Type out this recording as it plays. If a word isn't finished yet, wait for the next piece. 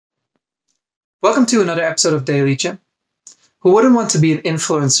Welcome to another episode of Daily Gym. Who wouldn't want to be an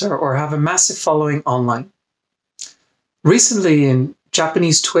influencer or have a massive following online? Recently, in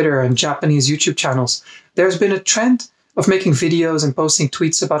Japanese Twitter and Japanese YouTube channels, there's been a trend of making videos and posting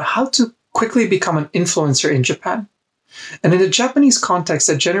tweets about how to quickly become an influencer in Japan. And in the Japanese context,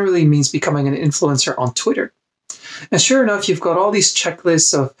 that generally means becoming an influencer on Twitter. And sure enough, you've got all these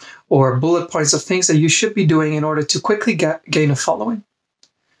checklists or bullet points of things that you should be doing in order to quickly gain a following.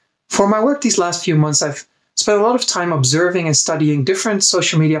 For my work these last few months, I've spent a lot of time observing and studying different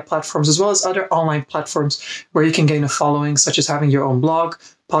social media platforms as well as other online platforms where you can gain a following, such as having your own blog,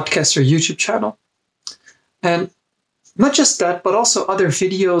 podcast, or YouTube channel. And not just that, but also other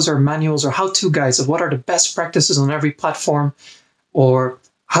videos or manuals or how-to guides of what are the best practices on every platform, or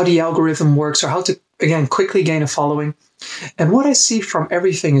how the algorithm works, or how to, again, quickly gain a following. And what I see from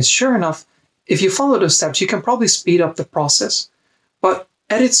everything is, sure enough, if you follow those steps, you can probably speed up the process. But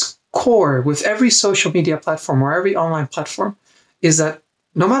at its core, with every social media platform or every online platform, is that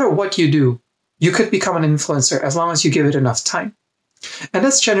no matter what you do, you could become an influencer as long as you give it enough time. And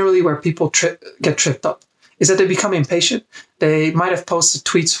that's generally where people get tripped up, is that they become impatient. They might have posted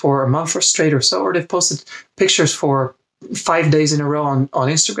tweets for a month or straight or so, or they've posted pictures for 5 days in a row on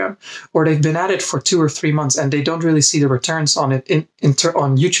Instagram, or they've been at it for 2 or 3 months and they don't really see the returns on it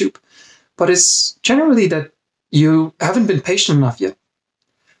on YouTube. But it's generally that you haven't been patient enough yet.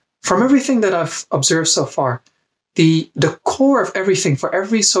 From everything that I've observed so far, the core of everything for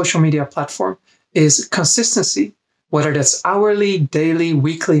every social media platform is consistency, whether that's hourly, daily,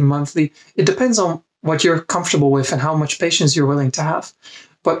 weekly, monthly. It depends on what you're comfortable with and how much patience you're willing to have.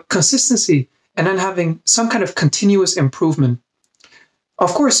 But consistency, and then having some kind of continuous improvement.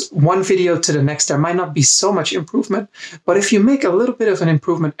 Of course, one video to the next, there might not be so much improvement, but if you make a little bit of an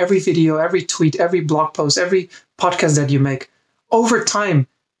improvement every video, every tweet, every blog post, every podcast that you make, over time,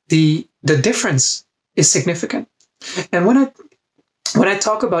 the difference is significant. And when I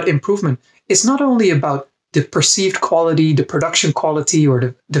talk about improvement, it's not only about the perceived quality, the production quality,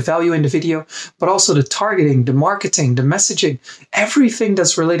 or the value in the video, but also the targeting, the marketing, the messaging, everything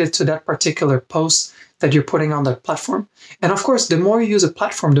that's related to that particular post that you're putting on that platform. And of course, the more you use a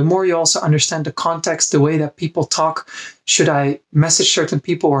platform, the more you also understand the context, the way that people talk. Should I message certain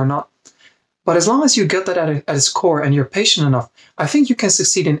people or not? But as long as you get that at its core and you're patient enough, I think you can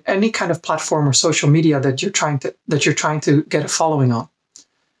succeed in any kind of platform or social media that you're trying to get a following on.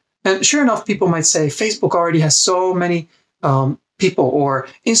 And sure enough, people might say Facebook already has so many people, or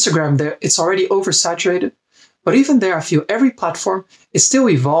Instagram, it's already oversaturated. But even there, I feel every platform is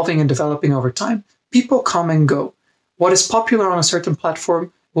still evolving and developing over time. People come and go. What is popular on a certain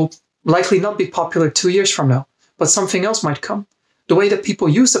platform will likely not be popular 2 years from now, but something else might come. The way that people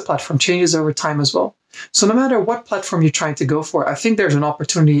use the platform changes over time as well. So no matter what platform you're trying to go for, I think there's an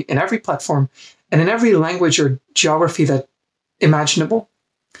opportunity in every platform and in every language or geography that imaginable.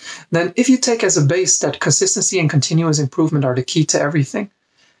 Then if you take as a base that consistency and continuous improvement are the key to everything,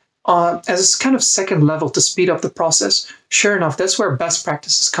 as a kind of second level to speed up the process, sure enough, that's where best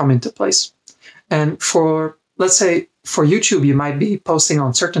practices come into place. And let's say for YouTube, you might be posting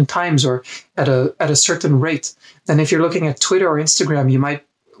on certain times or at a certain rate. Then if you're looking at Twitter or Instagram, you might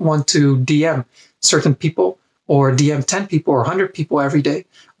want to DM certain people, or DM 10 people or 100 people every day.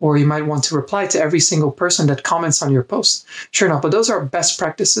 Or you might want to reply to every single person that comments on your post. Sure enough, but those are best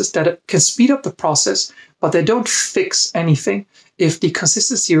practices that can speed up the process, but they don't fix anything if the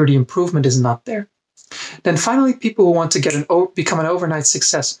consistency or the improvement is not there. Then finally, people who want to become an overnight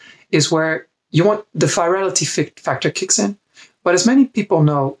success is where you want the virality factor kicks in. But as many people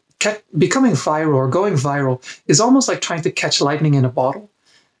know, becoming viral or going viral is almost like trying to catch lightning in a bottle.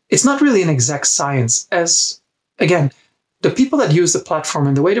 It's not really an exact science, as, again, the people that use the platform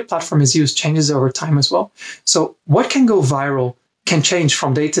and the way the platform is used changes over time as well. So what can go viral can change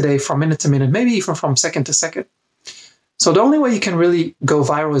from day to day, from minute to minute, maybe even from second to second. So the only way you can really go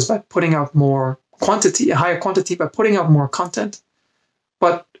viral is by putting out more quantity, a higher quantity, by putting out more content.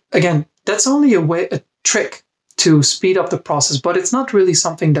 But again, that's only a trick to speed up the process, but it's not really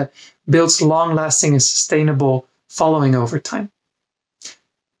something that builds long-lasting and sustainable following over time.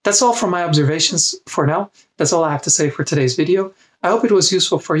 That's all from my observations for now. That's all I have to say for today's video. I hope it was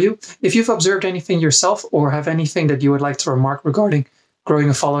useful for you. If you've observed anything yourself or have anything that you would like to remark regarding growing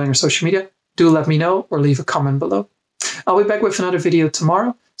a following on social media, do let me know or leave a comment below. I'll be back with another video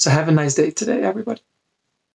tomorrow, so have a nice day today, everybody.